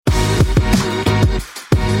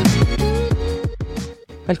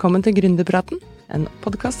Velkommen til Gründerpraten, en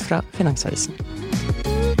podcast fra Finansavisen.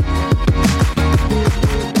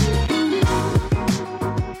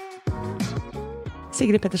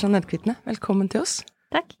 Sigrid Petterson Nedkvitne, velkommen til oss.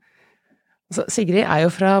 Takk. Altså, Sigrid er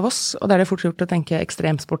jo fra Voss, og der er det fort gjort å tenke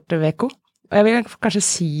ekstremsport-VK. Og jeg vil kanskje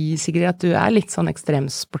si, Sigrid, at du er litt sånn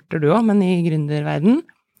ekstremsporter du også, men i gründerverden.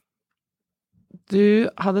 Du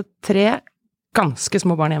hadde 3 ganske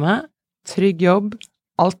små barn hjemme, trygg jobb,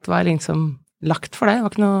 alt var liksom lagt for deg.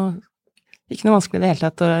 Det var ikke noe vanskelig i det hele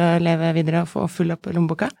tatt å leve videre og få full opp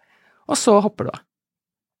lommeboka. Og så hopper du av.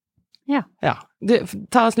 Ja. Du,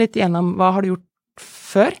 ta oss litt igjennom, hva har du gjort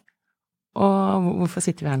før, og hvorfor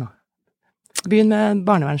sitter vi her nå? Begynn med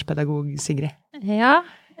barnevernspedagog, Sigrid. Ja,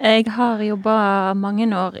 jeg har jobbet mange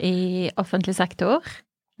år i offentlig sektor,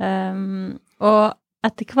 og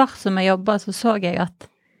etter hvert som jeg jobbet så jeg at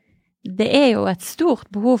det er jo et stort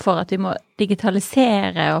behov for at vi må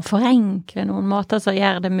digitalisere og forenkle noen måter som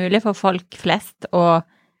gjør det mulig for folk flest å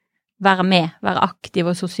være med, være aktiv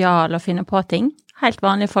og sosial og finne på ting. Helt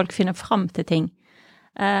vanlige folk finner frem til ting,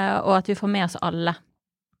 og at vi får med oss alle.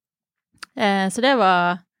 Så det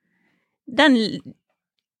var, den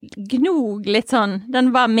gnog litt sånn, den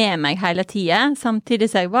var med meg hele tiden, samtidig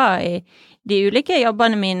som jeg var i de ulike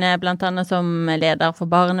jobbene mine, blant annet som leder for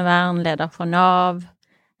barnevern, leder for NAV.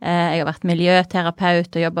 Jeg har vært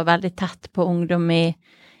miljøterapeut og jobbet veldig tett på ungdom i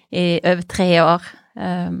over 3 år,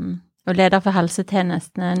 og leder for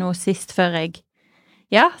helsetjenestene nå sist før jeg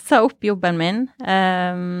sa opp jobben min,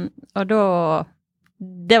 og da,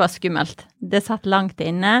 det var skummelt. Det satt langt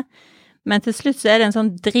inne, men til slutt så er det en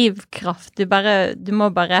sånn drivkraft. Du må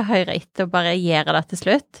bare høre etter og bare gjøre det til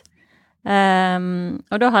slutt.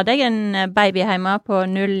 Og da hadde jeg en baby hjemme på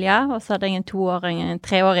 0, og så hadde jeg en 2-åring og en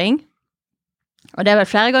 3-åring. Og det er vel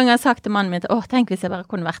flere ganger jeg har sagt til mannen min, tenk hvis jeg bare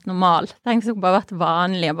kunne vært normal. Tenk hvis jeg bare vært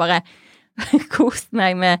vanlig og bare kost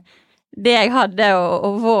meg med det jeg hadde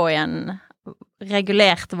og var i en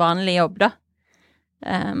regulert vanlig jobb da.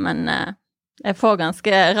 Men jeg får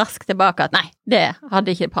ganske raskt tilbake at nei, det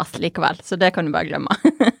hadde ikke passet likevel, så det kan du bare glemme.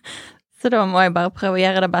 Så da må jeg bare prøve å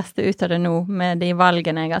gjøre det beste ut av det nå med de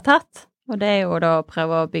valgene jeg har tatt. Og det er jo da å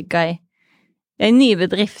prøve å bygge en ny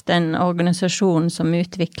bedrift, en organisasjon som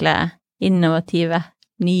utvikler innovative,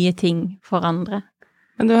 nye ting for andre.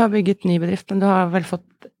 Men du har bygget ny bedrift, men du har vel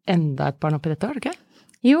fått enda et barn oppi dette, har du ikke?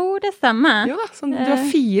 Jo, det stemmer. Jo da, så du har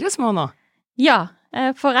 4 små nå. Ja,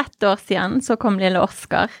 for 1 år siden så kom lille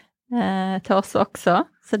Oscar til oss også,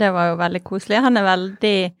 så det var jo veldig koselig. Han er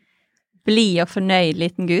veldig blid og fornøyd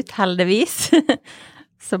liten gutt, heldigvis.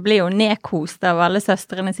 Så blir jo nedkost av alle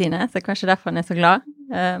søstrene sine, så kanskje derfor han er så glad.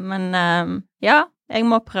 Men ja, jeg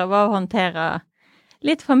må prøve å håndtere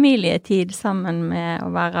litt familietid sammen med å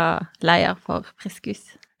være leier for Friskus.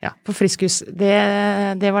 Ja, for Friskus, det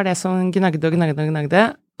var det som gnagde,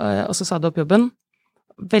 og så sa du opp jobben.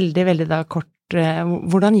 Veldig, veldig da kort.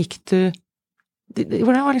 Hvordan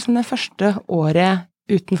hvordan var liksom det første året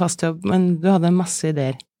uten fast jobb, men du hadde masse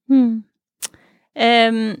ideer?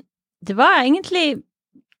 Det var egentlig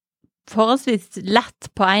forholdsvis lett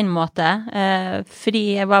på en måte,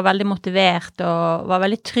 fordi jeg var veldig motivert og var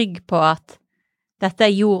veldig trygg på at dette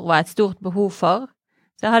jeg gjorde var et stort behov for.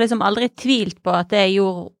 Så jeg har liksom aldri tvilt på at det jeg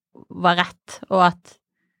gjorde var rett, og at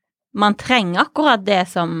man trenger akkurat det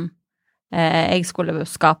som jeg skulle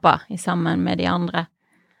skape sammen med de andre.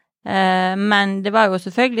 Men det var jo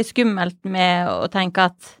selvfølgelig skummelt med å tenke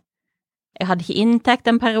at jeg hadde ikke inntekt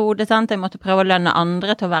en periode, sant? Jeg måtte prøve å lønne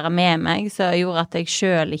andre til å være med meg, så jeg gjorde at jeg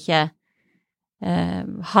selv ikke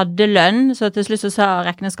hadde lønn, så til slutt så sa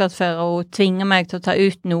regnskapsfører og tvinger meg til å ta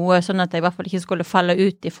ut noe, sånn at jeg i hvert fall ikke skulle falle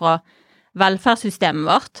ut ifra velferdssystemet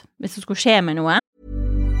vårt, hvis det skulle skje med noe.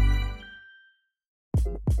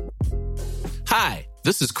 Hi,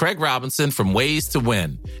 this is Craig Robinson from Ways to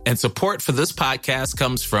Win, and support for this podcast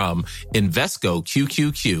comes from Invesco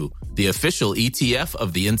QQQ, the official ETF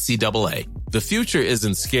of the NCAA. The future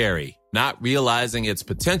isn't scary. Not realizing its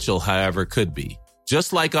potential, however, could be.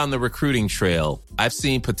 Just like on the recruiting trail, I've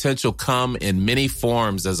seen potential come in many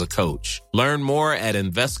forms as a coach. Learn more at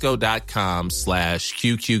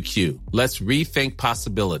Invesco.com/QQQ. Let's rethink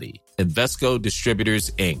possibility. Invesco Distributors,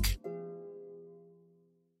 Inc.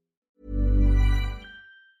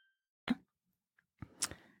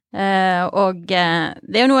 Det er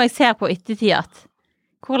jo noe jeg ser på ettertid at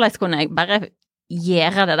hvordan kunne jeg bare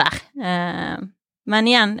gjøre det der? Men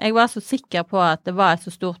igjen, jeg var så sikker på at det var et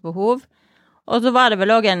så stort behov, og så var det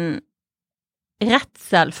vel også en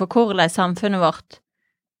redsel for hvordan samfunnet vårt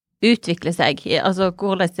utvikler seg, altså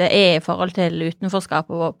hvordan det er i forhold til utenforskap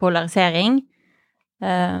og polarisering.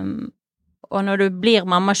 Og når du blir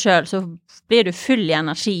mamma selv, så blir du full i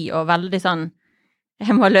energi og veldig sånn,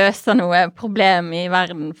 jeg må løse noe problem i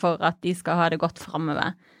verden for at de skal ha det godt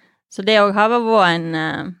fremover. Så det har vært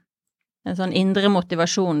en sånn indre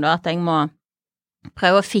motivasjon da, at jeg må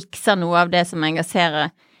prøve å fikse noe av det som jeg ser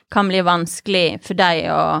kan bli vanskelig for deg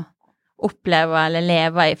å oppleve eller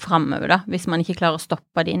leve i fremover da, hvis man ikke klarer å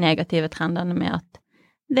stoppe de negative trendene med at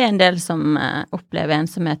det en del som opplever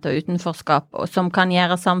ensomhet og utenforskap, og som kan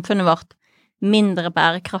gjøre samfunnet vårt mindre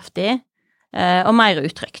bærekraftig og mer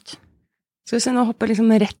utrygt. Skal vi se, nå hopper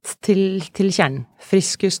liksom rett til kjernen.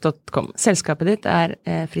 Friskus.com. Selskapet ditt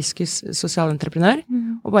Friskus sosialentreprenør,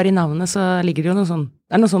 og bare i navnet så ligger det jo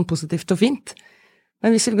noe sånn positivt og fint. Men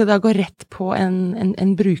hvis vi da går rett på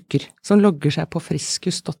en bruker som logger seg på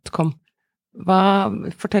friskus.com,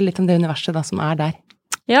 fortell litt om det universet da som der.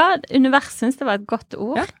 Ja, univers synes det var et godt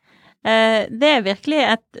ord. Ja. Det virkelig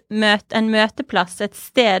en møteplass, et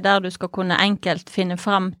sted der du skal kunne enkelt finne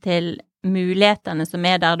fram til mulighetene som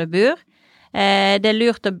der du bor. Det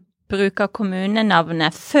lurt å bruke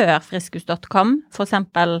kommunenavnet før friskus.com, for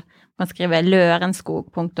eksempel man skriver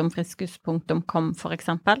lørenskog.friskus.com for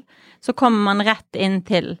eksempel, så kommer man rett inn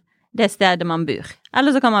til det stedet man bor.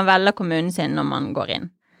 Eller så kan man velge kommunen sin når man går inn.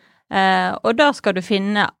 Og da skal du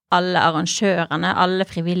finne alle arrangørene, alle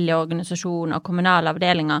frivillige organisasjoner og kommunale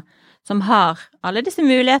avdelinger som har alle disse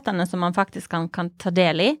mulighetene som man faktisk kan ta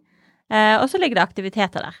del i. Og så ligger det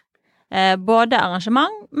aktiviteter der. Både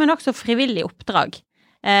arrangement, men også frivillige oppdrag.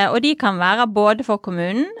 Og de kan være både for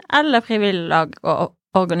kommunen eller frivillige lag og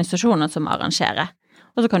organisasjoner som arrangerer.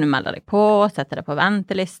 Og så kan du melde deg på, sette deg på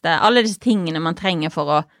venteliste, alle disse tingene man trenger for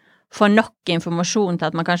å få nok informasjon til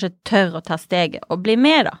at man kanskje tør å ta steget og bli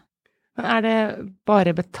med da. Men det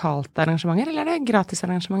bare betalte arrangementer, eller det gratis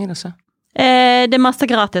arrangementer også? Det masse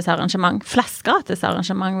gratis arrangement. Flest gratis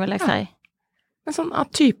arrangement, vil jeg si. En sånn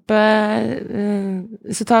type,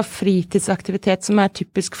 hvis du tar fritidsaktivitet som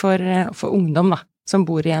typisk for ungdom da, som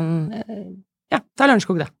bor i ta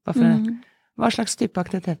Lørenskog da. Hva slags type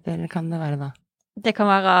aktiviteter kan det være da? Det kan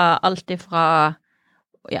være alt ifra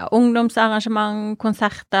ungdomsarrangement,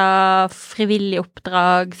 konserter, frivillige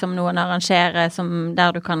oppdrag som noen arrangerer,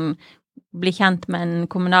 der du kan bli kjent med en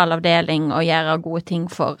kommunal avdeling og gjøre gode ting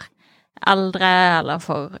for eldre, eller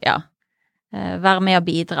for, være med og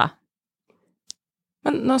bidra.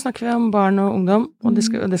 Men nå snakker vi om barn og ungdom, og det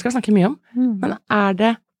skal vi snakke mye om. Men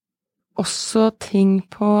det også ting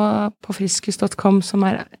på friskus.com som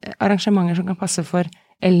arrangementer som kan passe for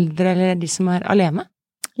eldre eller de som alene?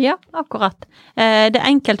 Ja, akkurat. Det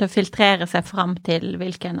enkelt å filtrere seg fram til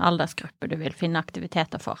hvilken aldersgruppe du vil finne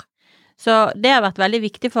aktiviteter for. Så det har vært veldig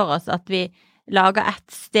viktig for oss at vi lager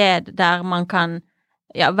et sted der man kan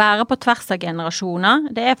være på tvers av generasjoner.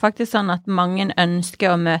 Det faktisk sånn at mange ønsker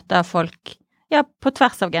å møte folk på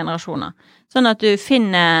tvers av generasjoner. Sånn at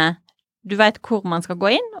du vet hvor man skal gå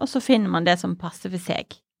inn, og så finner man det som passer for seg.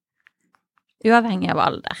 Uavhengig av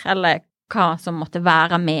alder, eller hva som måtte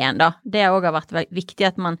være med en da. Det har også vært viktig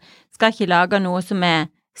at man skal ikke lage noe som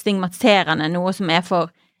stigmatiserende, noe som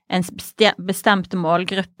for en bestemt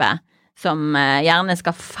målgruppe, som gjerne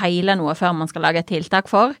skal feile noe før man skal lage et tiltak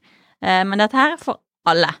for. Men dette her for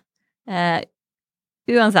alle.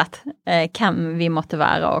 Uansett hvem vi måtte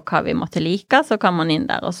være og hva vi måtte like, så kan man inn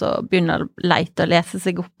der og så begynne å leite og lese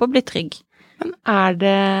seg opp og bli trygg. Men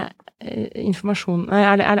det informasjon,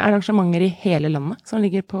 det arrangementer i hele landet som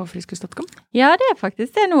ligger på friskus.com? Ja, det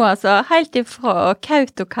faktisk det nå, altså. Helt ifra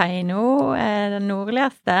Kautokeino, den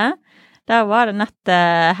nordligste. Der var det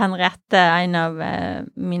Henriette, en av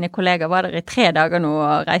mine kolleger, var der i 3 dager nå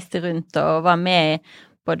og reiste rundt og var med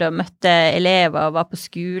både og møtte elever og var på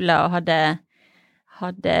skole og hadde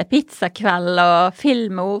pizzakveld og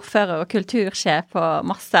film med ordfører og kultursjef og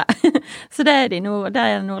masse. Så det det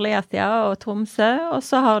nordlige sida og Tromsø, og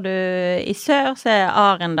så har du i sør så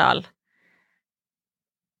Arendal.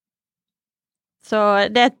 Så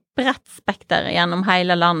det et bredt spekter gjennom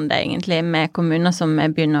hele landet egentlig, med kommuner som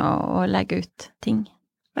begynner å legge ut ting.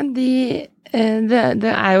 Men det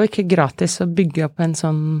jo ikke gratis å bygge opp en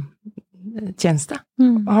sånn tjeneste.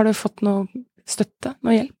 Har du fått noe støtte,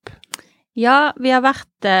 noe hjelp? Ja, det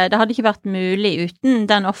hadde ikke vært mulig uten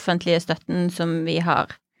den offentlige støtten som vi har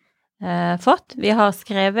fått. Vi har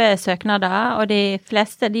skrevet søknader, og de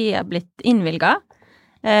fleste de blitt innvilget.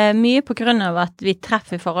 Mye på grunn av at vi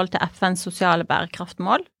treffer i forhold til FNs sosiale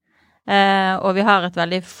bærekraftmål, og vi har et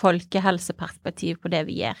veldig folkehelseperspektiv på det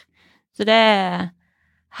vi gjør. Så det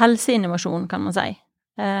helseinnovasjon, kan man si.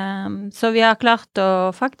 Så vi har klart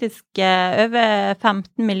å faktisk over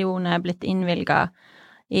 15 millioner blitt innvilget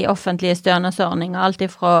i offentlige stønadsordninger, alt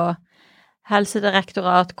ifra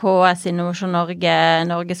Helsedirektorat, KS, Innovasjon Norge,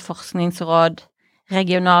 Norges forskningsråd,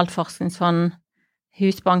 Regionalt forskningsfond,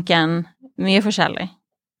 Husbanken, mye forskjellig.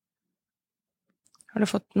 Har du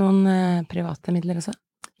fått noen private midler også?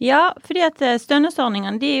 Ja, fordi at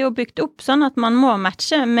stønadsordningene, de jo bygd opp sånn at man må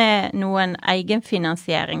matche med noen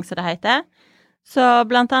egenfinansiering, som det heter. Så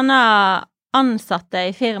blant annet ansatte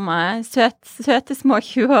i firmaet, søte små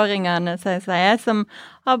 20-åringene, som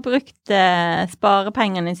har brukt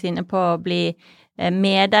sparepengene sine på å bli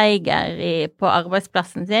medeier på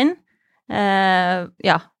arbeidsplassen sin,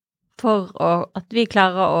 for at vi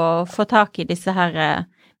klarer å få tak i disse her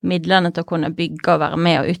midlene til å kunne bygge og være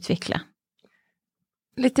med og utvikle.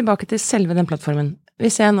 Litt tilbake til selve den plattformen.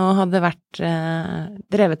 Hvis jeg nå hadde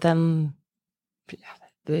drevet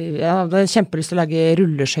jeg hadde kjempelyst til å lage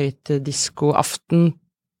rulleskøytedisko-aften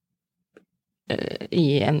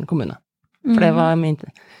i en kommune. For det var min...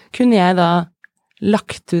 Kunne jeg da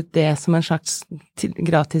lagt ut det som en slags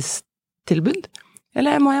gratis tilbud?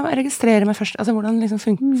 Eller må jeg registrere meg først? Altså, hvordan liksom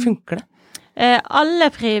funker det? Alle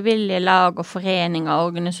frivillige lag og foreninger og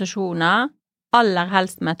organisasjoner, aller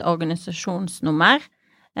helst med et organisasjonsnummer,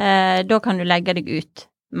 da kan du legge deg ut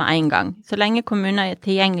med en gang. Så lenge kommunen har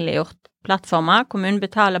tilgjengeliggjort plattformer, kommunen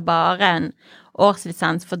betaler bare en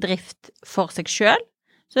årslisens for drift for seg selv,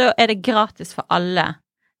 så det gratis for alle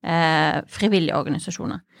frivillige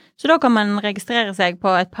organisasjoner. Så da kan man registrere seg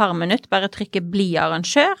på et par minutter, bare trykke «Bli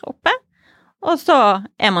arrangør» oppe, og så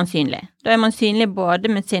man synlig. Da man synlig både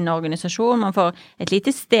med sin organisasjon, man får et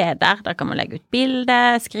lite sted der kan man legge ut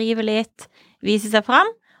bilder, skrive litt, vise seg frem,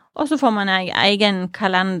 og så får man en egen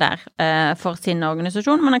kalender for sin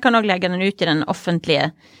organisasjon, men man kan også legge den ut i den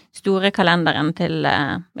offentlige store kalenderen til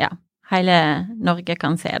hele Norge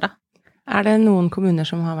kan se da. Er det noen kommuner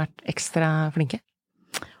som har vært ekstra flinke?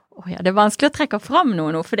 Det vanskelig å trekke fram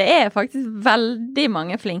noe nå, for det faktisk veldig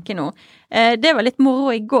mange flinke nå. Det var litt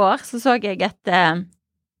moro i går, så jeg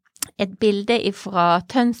et bilde fra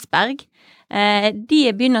Tønsberg.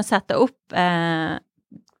 De begynner å sette opp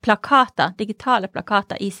plakater, digitale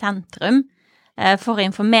plakater i sentrum, for å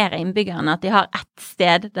informere innbyggerne at de har ett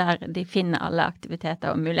sted der de finner alle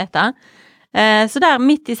aktiviteter og muligheter. Så der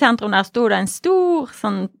midt i sentrum der stod det en stor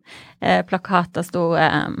sånn plakat, der stod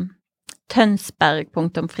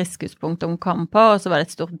tønsberg.friskus.com på, og så var det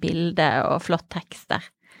et stort bilde og flott tekst der.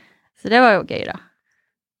 Så det var jo gøy da.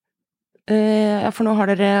 For nå har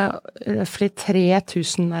dere røftlig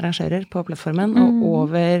 3000 arrangører på plattformen, og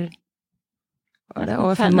over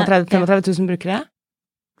 35 000 brukere.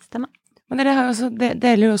 Stemmer. Men dere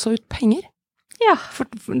deler jo også ut penger. Ja.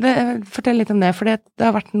 Fortell litt om det, for det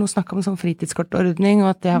har vært noe snakk om sånn fritidskortordning, og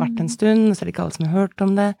at det har vært en stund, så det ikke alle som har hørt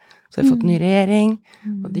om det. Så har vi fått en ny regjering,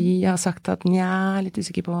 og de har sagt at jeg litt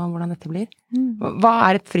usikker på hvordan dette blir.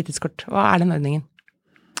 Hva et fritidskort? Hva den ordningen?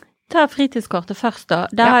 Ta fritidskortet først da.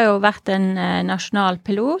 Det har jo vært en nasjonal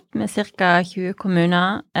pilot med ca. 20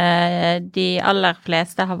 kommuner. De aller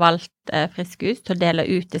fleste har valgt Friskus til å dele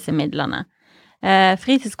ut disse midlene.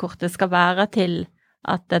 Fritidskortet skal være til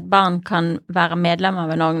at et barn kan være medlem av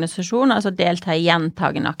en organisasjon, altså delta i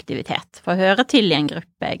gjentagende aktivitet, for å høre til i en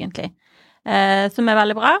gruppe egentlig, som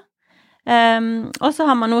veldig bra. Og så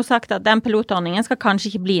har man nå sagt at den pilotordningen skal kanskje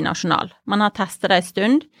ikke bli nasjonal. Man har testet det en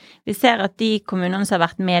stund. Vi ser at de kommunene som har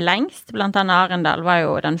vært med lengst, blant annet Arendal var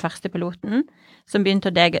jo den første piloten, som begynte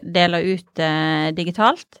å dele ut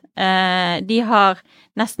digitalt. De har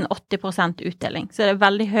nesten 80% utdeling, så det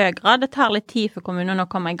veldig høy grad. Det tar litt tid for kommunene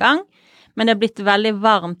å komme i gang, men det har blitt veldig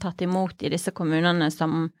varmt tatt imot i disse kommunene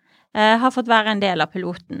som har fått være en del av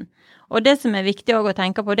piloten. Og det som viktig også å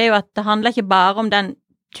tenke på, det jo at det handler ikke bare om den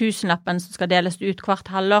tusenlappen som skal deles ut hvert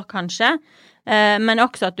halvår kanskje, men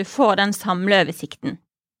også at du får den samleoversikten.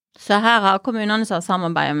 Så her har kommunene som har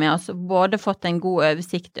samarbeidet med oss både fått en god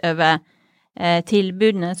oversikt over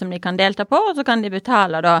tilbudene som de kan delta på, og så kan de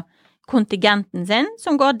betale da kontingenten sin,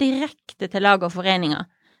 som går direkte til lag og foreninger.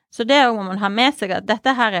 Så det må man ha med seg at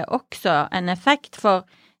dette her også en effekt for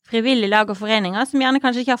frivillige lag og foreninger, som gjerne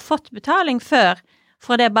kanskje ikke har fått betaling før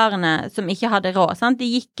fra det barnet som ikke hadde råd. Sant?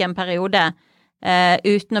 De gikk en periode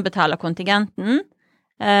uten å betale kontingenten.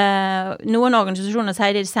 Noen organisasjoner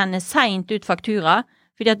sier de sender sent ut faktura,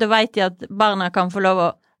 fordi at da vet de at barna kan få lov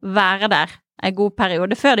å være der en god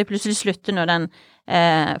periode, før de plutselig slutter når den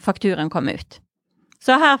fakturen kommer ut.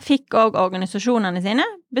 Så her fikk også organisasjonene sine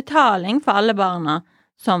betaling for alle barna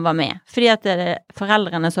som var med, fordi at det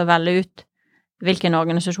foreldrene så velger ut hvilken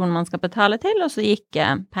organisasjon man skal betale til, og så gikk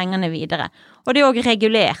pengene videre. Og det også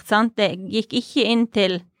regulert, sant? Det gikk ikke inn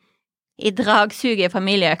til i dragsuget i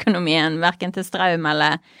familieøkonomien, hverken til strøm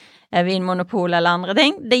eller vinmonopol eller andre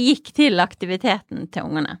ting. Det gikk til aktiviteten til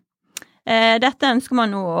ungene. Dette ønsker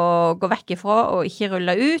man nå å gå vekk ifra og ikke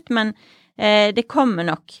rulle ut, men det kommer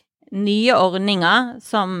nok nye ordninger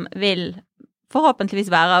som vil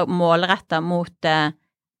forhåpentligvis være målrettet mot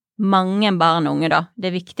mange barn og unge da. Det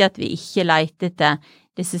er viktig at vi ikke leter etter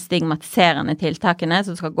disse stigmatiserende tiltakene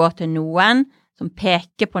som skal gå til noen, som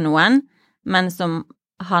peker på noen, men som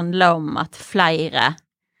handler om at flere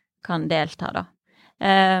kan delta da.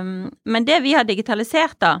 Men det vi har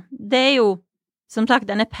digitalisert da, det er jo som sagt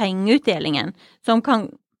denne pengeutdelingen som kan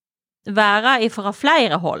være fra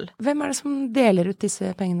flere hold. Hvem er det som deler ut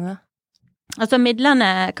disse pengene da? Altså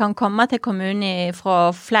midlene kan komme til kommunen fra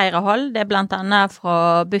flere hold, det er blant annet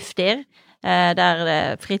fra Bufdir,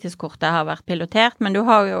 der fritidskortet har vært pilotert, men du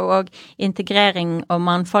har jo også Integrering- og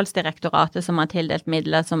Mangfoldsdirektoratet som har tildelt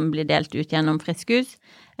midler som blir delt ut gjennom Friskhus.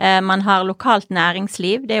 Man har lokalt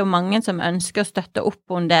næringsliv, det er jo mange som ønsker å støtte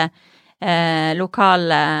opp under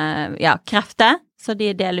lokale krefter, så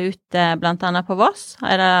de deler ut blant annet på Voss.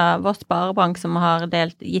 Er det Voss Sparebank som har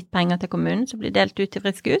gitt penger til kommunen, som blir delt ut til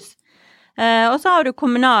Friskhus. Og så har du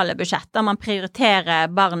kommunale budsjetter, man prioriterer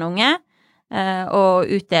barn og unge og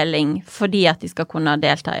utdeling fordi at de skal kunne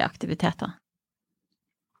delta i aktiviteter.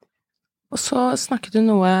 Og så snakket du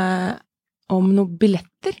noe om noen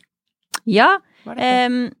billetter. Ja,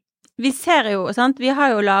 vi ser jo, sant? Vi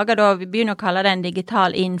har jo laget da, vi begynner å kalle det en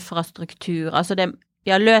digital infrastruktur, altså vi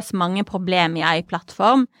har løst mange problemer i en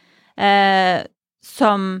plattform,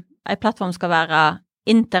 som en plattform skal være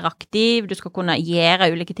interaktiv, du skal kunne gjøre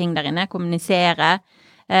ulike ting der inne, kommunisere,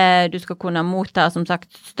 du skal kunne motta, som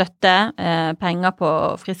sagt, støtte, penger på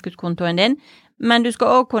friskhuskontoen din, men du skal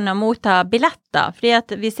også kunne motta billetter, fordi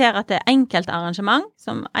at vi ser at det er enkelt arrangement,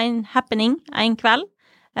 som en happening, en kveld,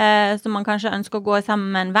 som man kanskje ønsker å gå sammen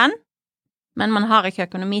med en venn, men man har ikke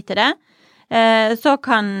økonomi til det, så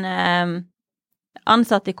kan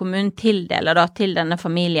ansatte i kommunen tildele da, til denne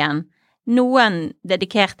familien noen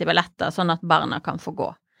dedikerte billetter, sånn at barna kan få gå.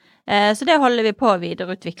 Så det holder vi på å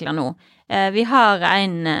videreutvikle nå. Vi har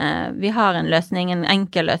en løsning, en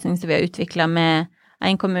enkel løsning som vi har utviklet med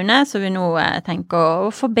en kommune, så vi nå tenker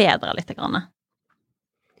å forbedre litt grann.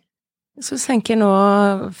 Så tenker nå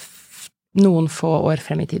noen få år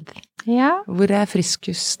frem i tid. Ja. Hvor er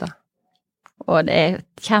Friskhus da? Og det er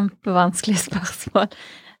et kjempevanskelig spørsmål.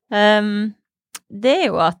 Det er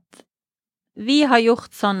jo at vi har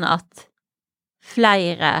gjort sånn at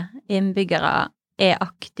flere innbyggere er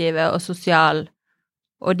aktive og sosiale,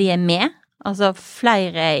 og de er med. Altså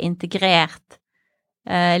flere er integrert,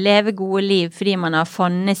 lever gode liv fordi man har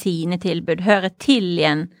funnet sine tilbud, hører til i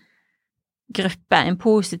en gruppe, en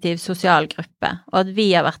positiv sosial gruppe, og at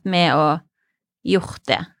vi har vært med og gjort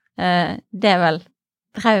det. Det er vel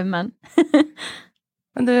drømmen.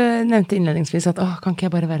 Men du nevnte innledningsvis at, kan ikke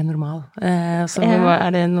jeg bare være normal? Så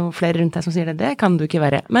er det noen flere rundt deg som sier det? Det kan du ikke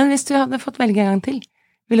være. Men hvis du hadde fått velge en gang til,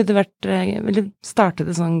 ville du startet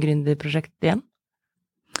et sånn gründerprosjekt igjen?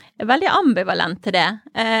 Jeg er veldig ambivalent til det.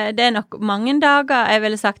 Det er nok mange dager jeg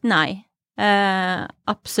ville sagt nei.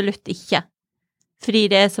 Absolutt ikke. Fordi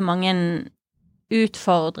det er så mange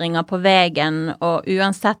utfordringer på veien, og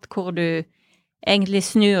uansett hvor du egentlig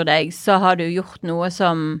snur deg, så har du gjort noe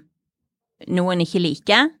som noen ikke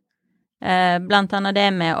liker. Blant annet det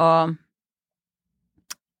med å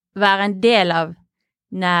være en del av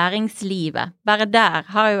næringslivet. Bare der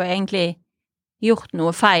har jeg jo egentlig gjort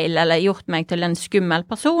noe feil, eller gjort meg til en skummel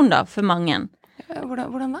person da, for mange.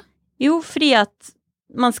 Hvordan da? Jo, fordi at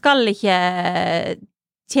man skal ikke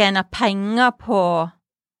tjene penger på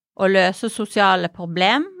å løse sosiale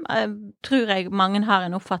problem, tror jeg mange har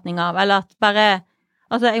en oppfatning av, eller at bare,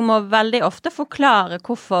 altså jeg må veldig ofte forklare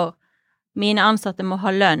hvorfor mine ansatte må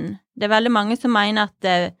ha lønn. Det er veldig mange som mener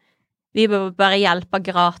at vi bør bare hjelpe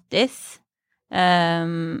gratis.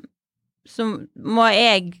 Så må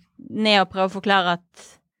jeg ned og prøve å forklare at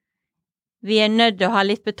vi er nødt til å ha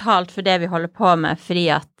litt betalt for det vi holder på med, fordi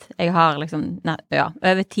at jeg har liksom,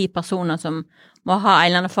 over 10 personer som må ha en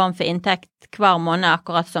eller annen form for inntekt hver måned,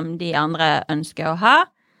 akkurat som de andre ønsker å ha.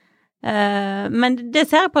 Men det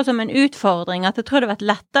ser jeg på som en utfordring, at jeg tror det hadde vært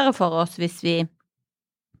lettere for oss hvis vi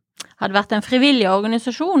hadde vært en frivillig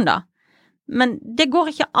organisasjon da. Men det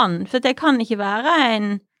går ikke an, for jeg kan ikke være en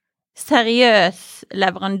seriøs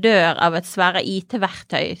leverandør av et svære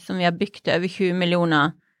IT-verktøy som vi har bygd over 20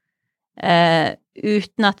 millioner,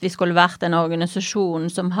 uten at vi skulle vært en organisasjon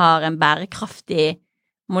som har en bærekraftig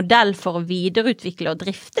modell for å videreutvikle og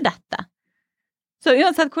drifte dette. Så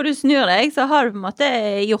uansett hvor du snur deg, så har du på en måte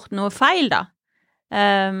gjort noe feil da.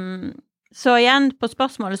 Så igjen på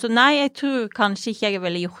spørsmålet, så nei, jeg tror kanskje ikke jeg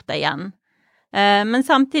ville gjort det igjen. Men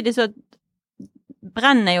samtidig så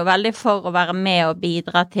brenner jeg jo veldig for å være med og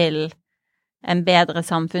bidra til en bedre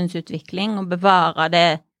samfunnsutvikling og bevare det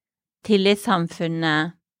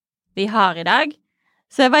tillitssamfunnet vi har i dag.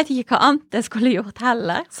 Så jeg vet ikke hva annet jeg skulle gjort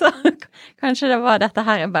heller, så kanskje det var dette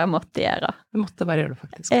her jeg bare måtte gjøre. Du måtte bare gjøre det,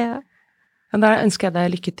 faktisk. Ja. Men da ønsker jeg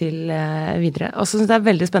deg lykke til videre. Og så synes jeg det er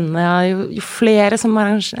veldig spennende, jo flere som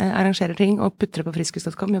arrangerer ting og putter det på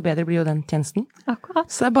friskus.com, jo bedre blir jo den tjenesten.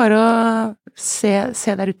 Akkurat. Så det er bare å se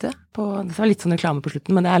der ute. Det var litt sånn reklame på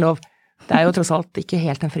slutten, men det er lov. Det er jo tross alt ikke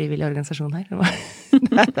helt en frivillig organisasjon her.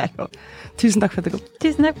 Det er lov. Tusen takk for at du kom.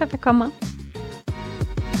 Tusen takk for at jeg kom.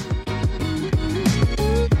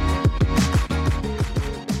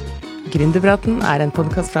 Gründerpraten er en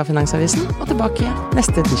podcast fra Finansavisen, og tilbake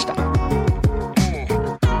neste tirsdag.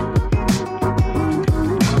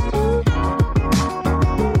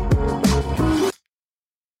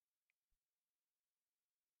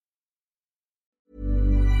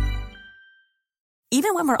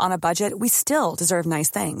 Even when we're on a budget, we still deserve nice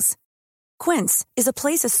things. Quince is a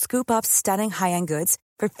place to scoop up stunning high-end goods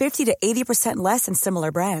for 50 to 80% less than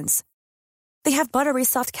similar brands. They have buttery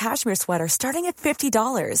soft cashmere sweaters starting at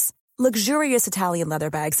 $50, luxurious Italian leather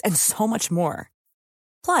bags, and so much more.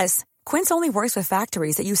 Plus, Quince only works with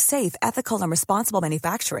factories that use safe, ethical, and responsible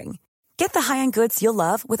manufacturing. Get the high-end goods you'll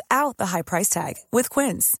love without the high price tag with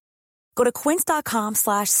Quince. Go to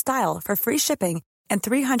quince.com/style for free shipping and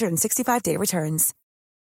 365-day returns.